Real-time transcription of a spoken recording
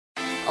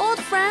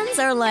friends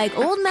are like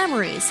old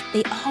memories.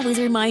 They always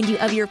remind you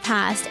of your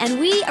past, and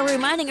we are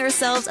reminding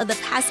ourselves of the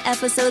past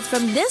episodes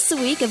from this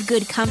week of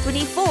Good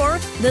Company for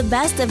the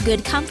best of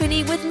Good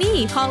Company with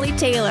me, Holly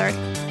Taylor.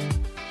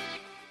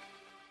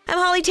 I'm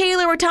Holly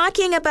Taylor. We're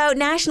talking about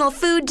National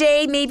Food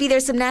Day. Maybe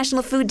there's some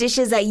national food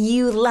dishes that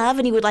you love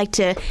and you would like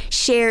to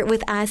share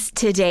with us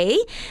today.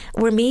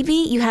 Or maybe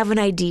you have an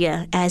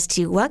idea as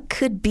to what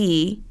could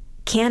be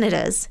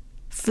Canada's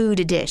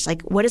food dish.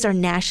 Like, what is our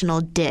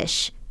national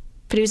dish?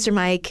 Producer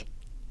Mike,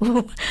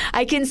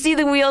 I can see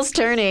the wheels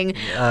turning.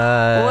 What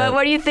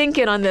are you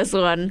thinking on this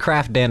one?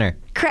 Kraft dinner.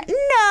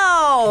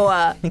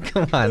 No!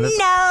 Come on. That's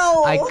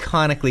No!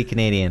 iconically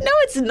Canadian. No,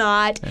 it's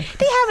not. They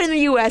have it in the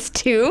U.S.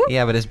 too.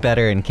 Yeah, but it's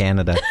better in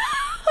Canada.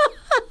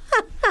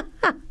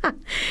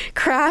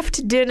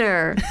 Kraft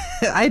dinner.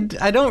 I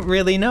don't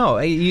really know.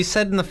 You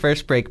said in the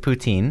first break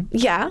poutine.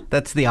 Yeah.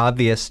 That's the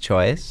obvious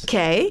choice.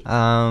 Okay.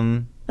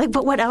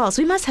 But what else?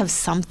 We must have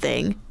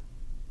something.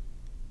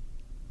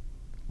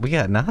 We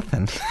got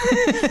nothing.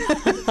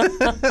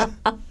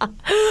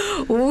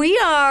 We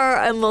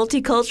are a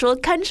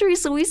multicultural country,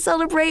 so we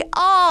celebrate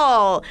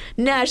all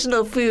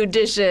national food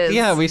dishes.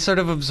 Yeah, we sort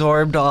of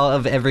absorbed all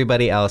of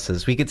everybody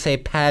else's. We could say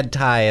pad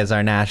thai is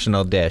our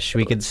national dish.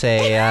 We could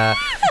say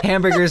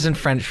hamburgers and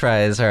french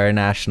fries are our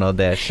national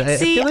dish. I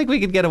feel like we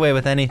could get away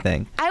with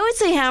anything. I would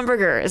say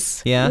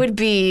hamburgers would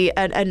be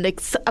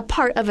a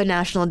part of a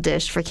national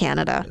dish for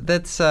Canada.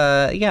 That's,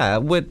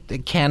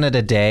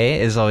 Canada Day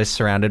is always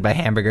surrounded by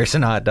hamburgers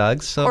and hot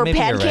dogs. So or maybe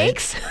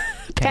pancakes. You're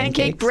right.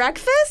 Pancake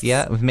breakfast?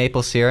 Yeah, with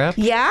maple syrup.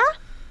 Yeah?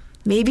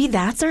 Maybe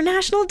that's our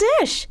national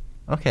dish.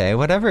 Okay,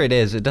 whatever it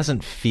is, it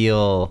doesn't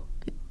feel...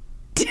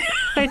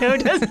 I know,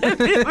 it doesn't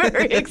feel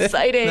very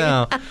exciting.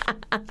 No.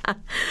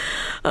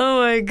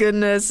 Oh, my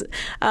goodness.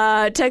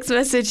 Text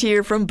message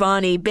here from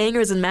Bonnie.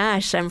 Bangers and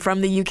mash. I'm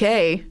from the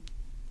UK.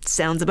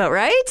 Sounds about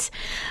right.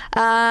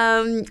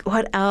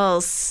 What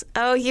else?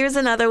 Oh, here's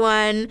another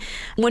one.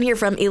 One here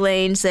from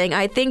Elaine saying,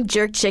 I think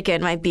jerk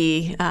chicken might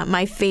be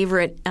my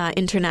favorite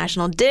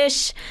international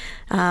dish.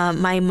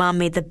 My mom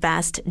made the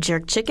best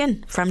jerk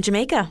chicken from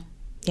Jamaica.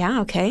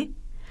 Yeah, okay.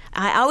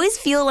 I always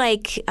feel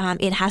like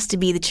it has to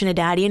be the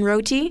Trinidadian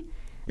roti.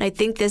 And I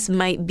think this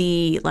might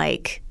be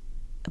like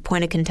a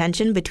point of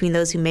contention between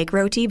those who make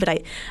roti.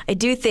 But I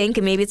do think,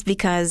 and maybe it's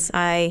because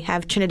I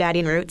have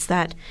Trinidadian roots,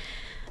 that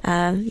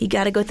you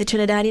got to go with the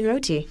Trinidadian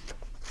roti.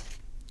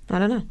 I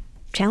don't know.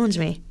 Challenge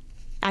me.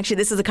 Actually,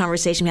 this is a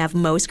conversation we have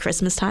most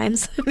Christmas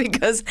times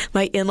because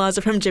my in-laws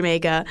are from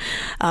Jamaica.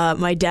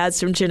 My dad's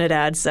from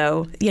Trinidad.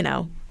 So,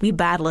 we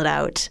battle it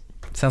out.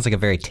 Sounds like a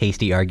very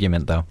tasty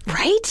argument, though.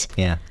 Right?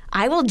 Yeah.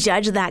 I will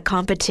judge that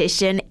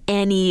competition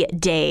any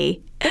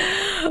day.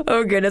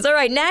 Oh, goodness. All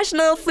right.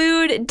 National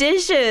food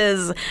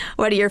dishes.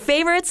 What are your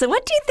favorites? And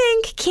what do you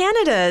think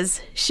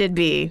Canada's should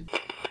be?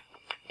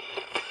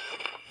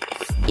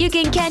 You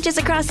can catch us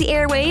across the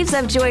airwaves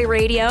of Joy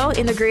Radio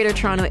in the Greater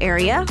Toronto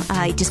Area.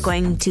 Just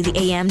going to the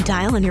AM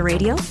dial on your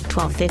radio,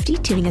 1250,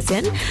 tuning us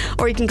in.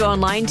 Or you can go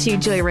online to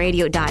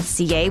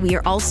joyradio.ca. We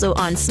are also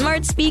on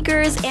smart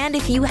speakers. And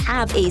if you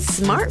have a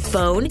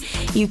smartphone,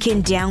 you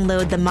can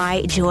download the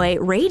My Joy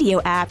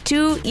Radio app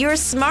to your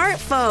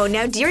smartphone.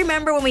 Now, do you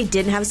remember when we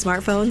didn't have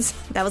smartphones?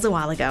 That was a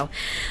while ago.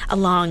 A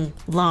long,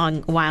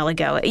 long while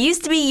ago. It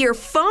used to be your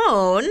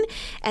phone,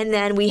 and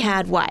then we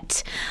had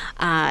what?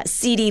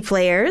 CD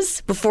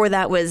players. Before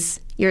that was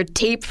your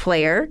tape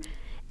player.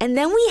 And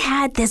then we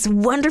had this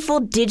wonderful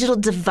digital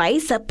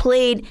device that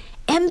played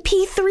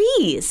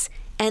MP3s.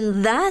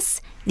 And thus,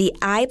 the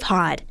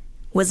iPod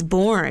was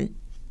born.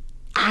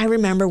 I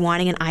remember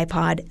wanting an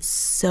iPod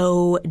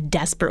so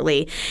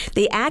desperately.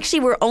 They actually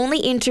were only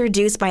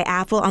introduced by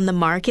Apple on the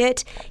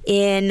market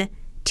in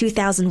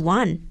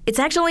 2001. It's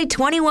actually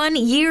 21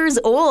 years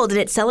old, and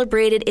it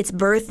celebrated its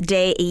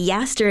birthday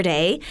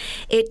yesterday.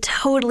 It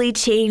totally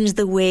changed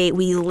the way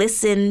we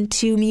listen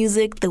to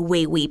music, the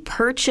way we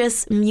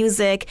purchase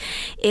music.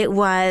 It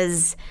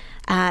was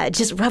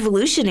just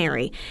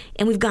revolutionary.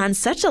 And we've gone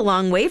such a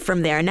long way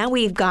from there. Now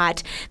we've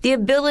got the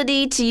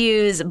ability to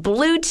use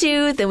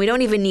Bluetooth, and we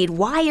don't even need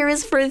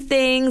wires for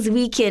things.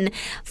 We can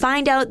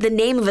find out the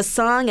name of a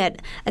song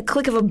at a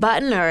click of a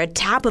button or a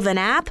tap of an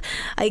app.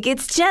 Like,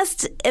 it's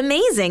just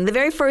amazing. The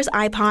very first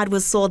iPod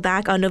was sold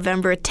back on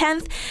November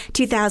 10th,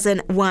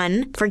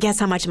 2001. For guess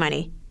how much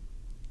money?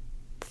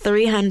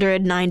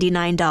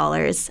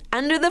 $399.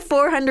 Under the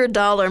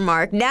 $400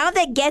 mark. Now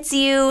that gets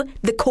you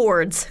the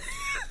chords.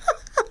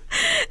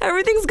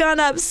 Everything's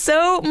gone up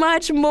so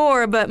much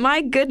more, but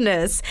my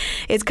goodness,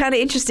 it's kind of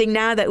interesting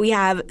now that we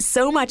have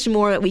so much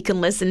more that we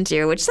can listen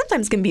to, which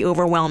sometimes can be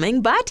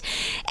overwhelming, but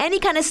any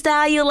kind of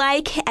style you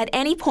like at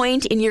any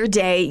point in your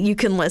day, you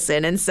can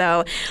listen. And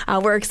so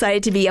we're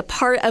excited to be a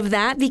part of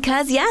that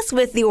because, yes,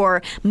 with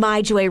your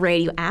My Joy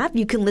Radio app,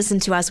 you can listen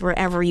to us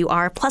wherever you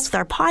are. Plus, with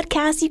our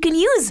podcast, you can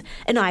use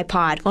an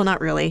iPod. Well,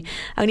 not really.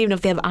 I don't even know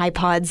if they have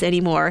iPods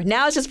anymore.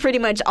 Now it's just pretty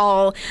much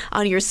all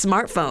on your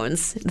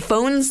smartphones.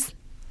 Phones,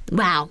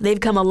 Wow, they've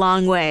come a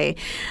long way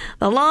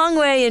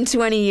in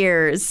 20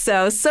 years.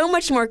 So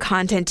much more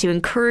content to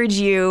encourage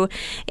you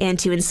and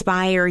to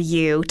inspire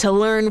you to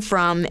learn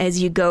from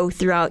as you go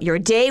throughout your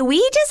day. We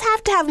just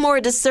have to have more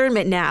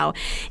discernment now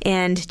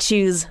and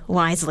choose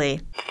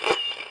wisely.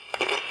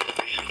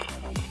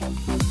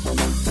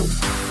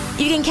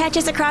 You can catch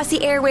us across the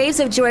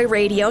airwaves of Joy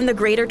Radio in the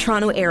Greater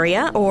Toronto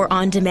Area or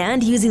on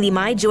demand using the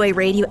My Joy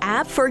Radio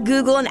app for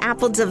Google and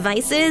Apple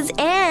devices.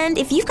 And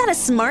if you've got a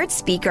smart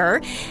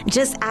speaker,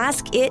 just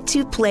ask it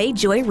to play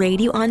Joy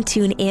Radio on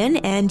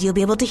TuneIn and you'll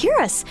be able to hear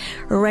us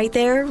right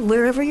there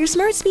wherever your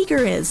smart speaker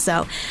is.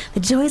 So the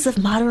joys of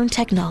modern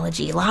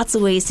technology. Lots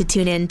of ways to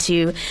tune in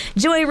to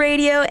Joy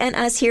Radio and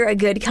us here at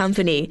Good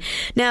Company.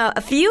 Now,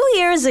 a few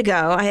years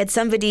ago, I had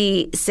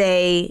somebody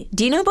say,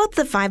 do you know about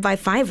the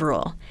 5x5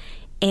 rule?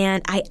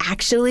 And I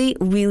actually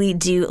really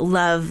do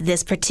love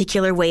this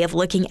particular way of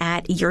looking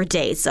at your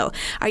day. So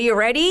are you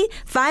ready?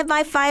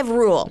 5x5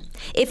 rule.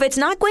 If it's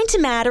not going to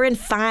matter in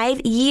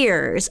 5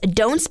 years,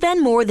 don't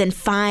spend more than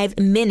 5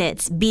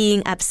 minutes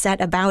being upset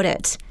about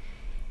it.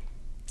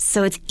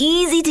 So it's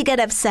easy to get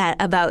upset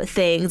about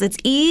things. It's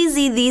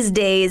easy these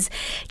days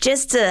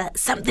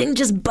something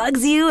just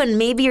bugs you and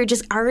maybe you're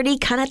just already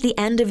kind of at the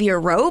end of your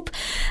rope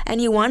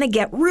and you want to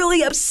get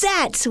really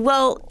upset.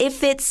 Well,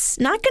 if it's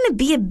not going to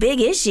be a big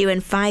issue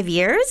in 5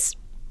 years,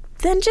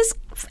 then just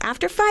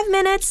after 5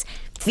 minutes,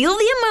 feel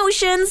the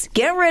emotions,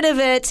 get rid of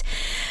it,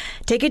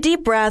 take a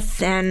deep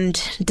breath and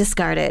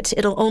discard it.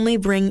 It'll only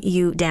bring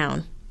you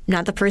down.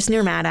 Not the person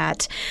you're mad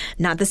at,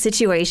 not the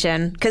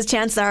situation, because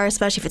chances are,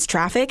 especially if it's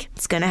traffic,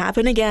 it's going to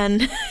happen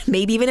again,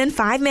 maybe even in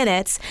 5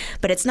 minutes,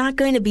 but it's not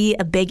going to be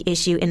a big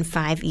issue in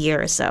 5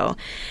 years. So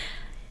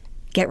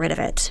get rid of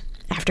it.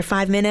 After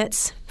 5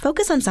 minutes,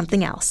 focus on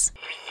something else.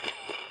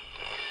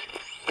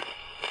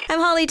 I'm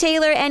Holly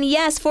Taylor, and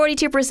yes,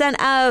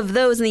 42% of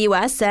those in the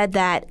U.S. said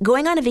that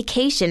going on a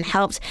vacation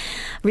helped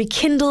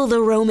rekindle the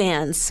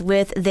romance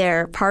with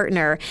their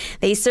partner.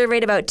 They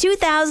surveyed about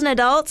 2,000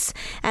 adults,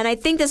 and I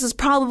think this was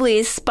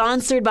probably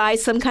sponsored by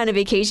some kind of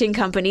vacation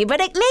company,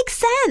 but it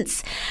makes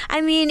sense.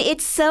 I mean,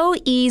 it's so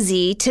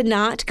easy to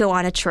not go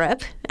on a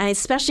trip,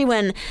 especially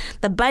when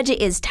the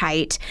budget is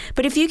tight.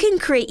 But if you can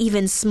create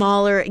even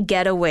smaller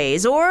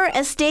getaways or a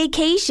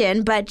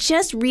staycation, but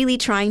just really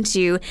trying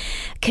to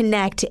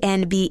connect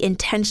and be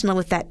intentional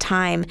with that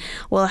time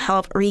will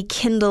help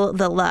rekindle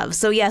the love.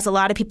 So yes, a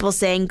lot of people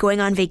saying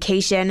going on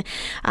vacation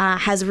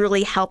has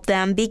really helped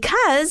them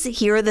because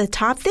here are the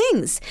top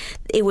things.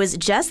 It was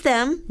just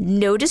them,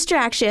 no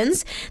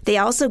distractions. They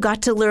also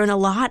got to learn a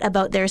lot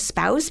about their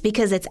spouse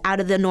because it's out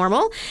of the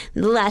normal,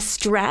 less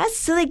stress.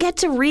 So they get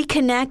to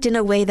reconnect in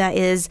a way that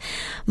is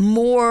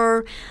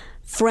more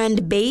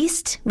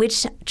friend-based,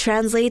 which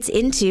translates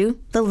into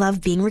the love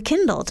being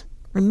rekindled.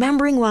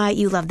 Remembering why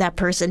you love that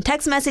person.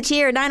 Text message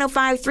here,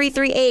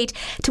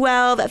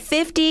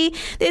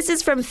 905-338-1250. This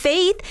is from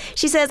Faith.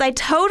 She says, I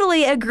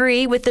totally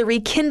agree with the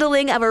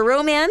rekindling of a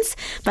romance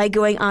by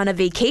going on a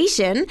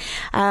vacation.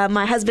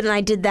 My husband and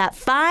I did that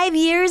 5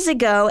 years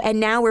ago, and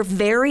now we're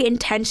very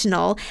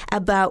intentional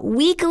about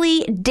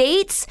weekly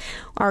dates.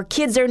 Our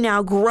kids are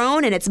now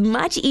grown, and it's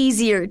much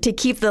easier to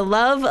keep the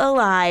love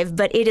alive,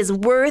 but it is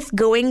worth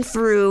going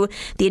through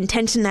the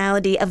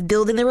intentionality of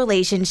building the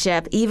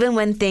relationship, even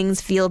when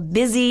things feel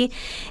busy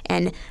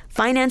and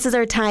finances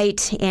are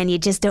tight, and you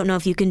just don't know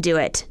if you can do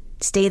it.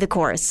 Stay the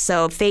course.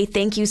 So, Faith,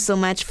 thank you so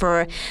much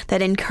for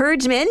that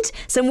encouragement.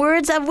 Some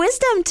words of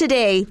wisdom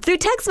today through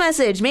text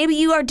message. Maybe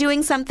you are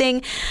doing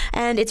something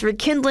and it's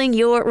rekindling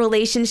your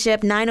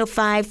relationship.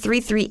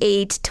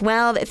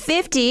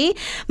 905-338-1250.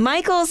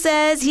 Michael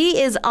says he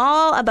is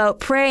all about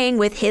praying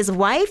with his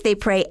wife. They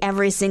pray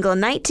every single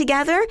night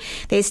together.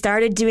 They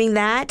started doing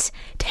that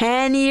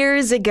 10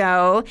 years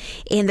ago,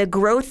 and the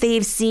growth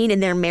they've seen in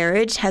their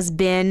marriage has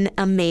been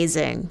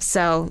amazing.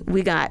 So,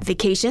 we got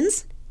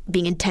vacations,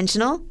 being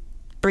intentional,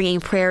 bringing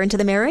prayer into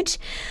the marriage.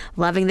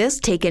 Loving this.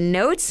 Taking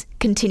notes.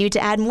 Continue to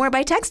add more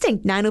by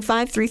texting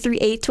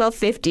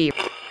 905-338-1250.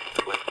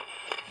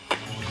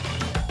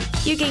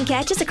 You can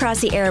catch us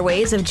across the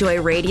airwaves of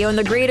Joy Radio in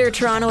the Greater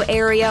Toronto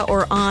Area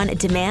or on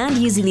demand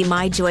using the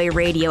My Joy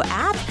Radio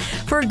app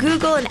for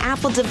Google and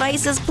Apple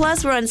devices.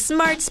 Plus, we're on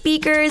smart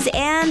speakers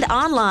and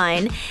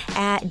online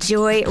at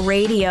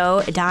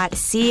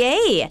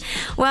joyradio.ca.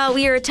 Well,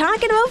 we are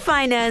talking about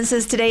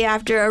finances today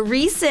after a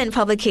recent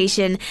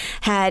publication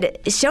had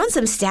shown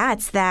some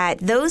stats that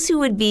those who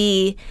would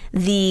be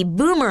the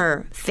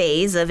boomer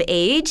phase of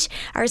age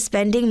are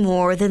spending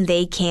more than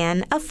they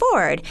can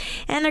afford.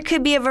 And there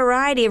could be a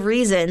variety of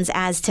reasons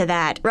as to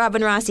that.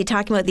 Robin Rossi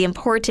talking about the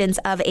importance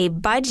of a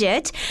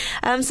budget.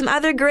 Some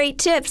other great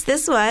tips.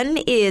 This one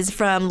is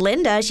from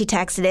Linda. She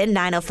texted in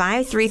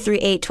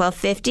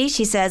 905-338-1250.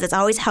 She says it's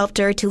always helped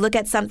her to look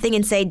at something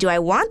and say, do I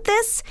want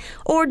this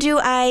or do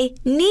I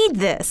need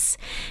this?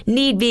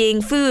 Need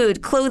being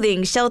food,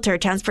 clothing, shelter,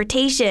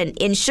 transportation,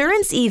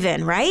 insurance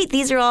even, right?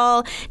 These are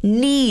all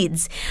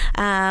needs.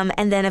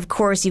 And then, of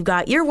course, you've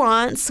got your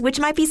wants, which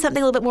might be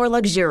something a little bit more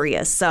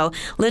luxurious. So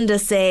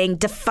Linda's saying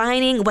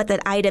defining what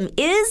that item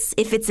is.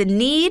 If it's a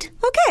need,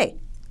 okay,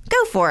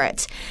 go for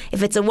it.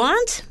 If it's a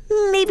want,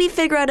 maybe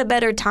figure out a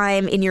better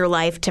time in your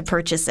life to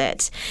purchase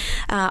it.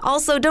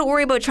 Also, don't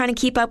worry about trying to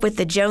keep up with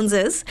the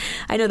Joneses.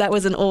 I know that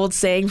was an old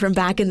saying from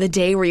back in the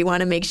day where you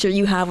want to make sure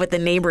you have what the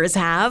neighbors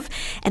have.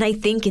 And I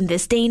think in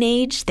this day and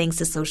age, thanks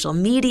to social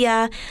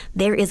media,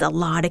 there is a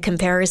lot of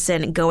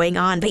comparison going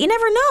on. But you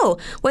never know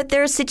what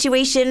their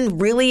situation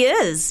really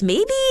is.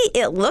 Maybe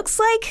it looks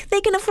like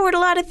they can afford a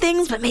lot of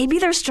things, but maybe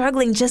they're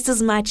struggling just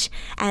as much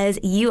as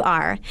you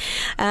are.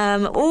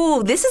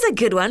 This is a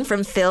good one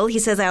from Phil. He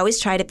says, I always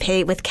try to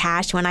pay with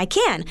cash when I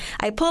can.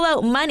 I pull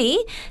out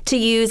money to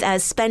use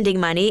as spending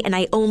money, and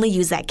I only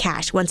use that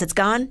cash. Once it's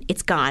gone,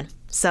 it's gone.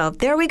 So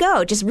there we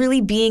go. Just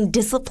really being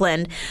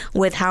disciplined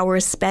with how we're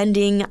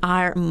spending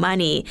our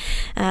money.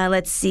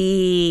 Let's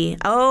see.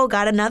 Oh,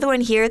 got another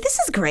one here. This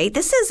is great.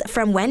 This is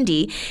from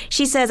Wendy.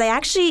 She says, I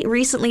actually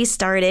recently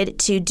started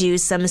to do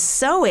some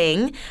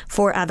sewing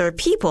for other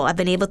people. I've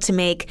been able to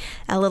make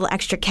a little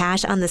extra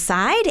cash on the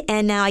side,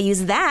 and now I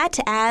use that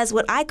as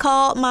what I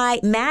call my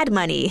mad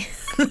money.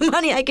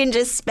 Money I can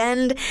just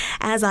spend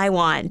as I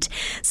want.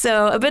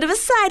 So a bit of a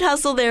side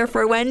hustle there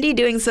for Wendy,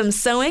 doing some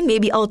sewing,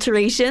 maybe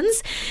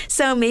alterations.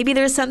 So maybe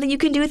there's something you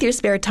can do with your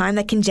spare time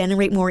that can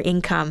generate more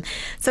income.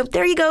 So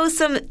there you go,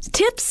 some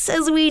tips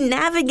as we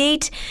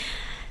navigate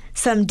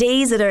some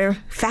days that are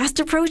fast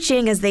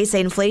approaching. As they say,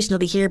 inflation will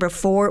be here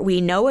before we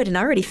know it, and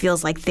already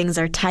feels like things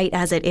are tight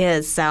as it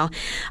is. So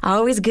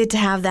always good to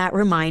have that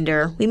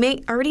reminder. We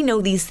may already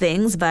know these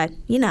things, but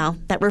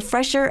that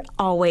refresher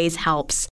always helps.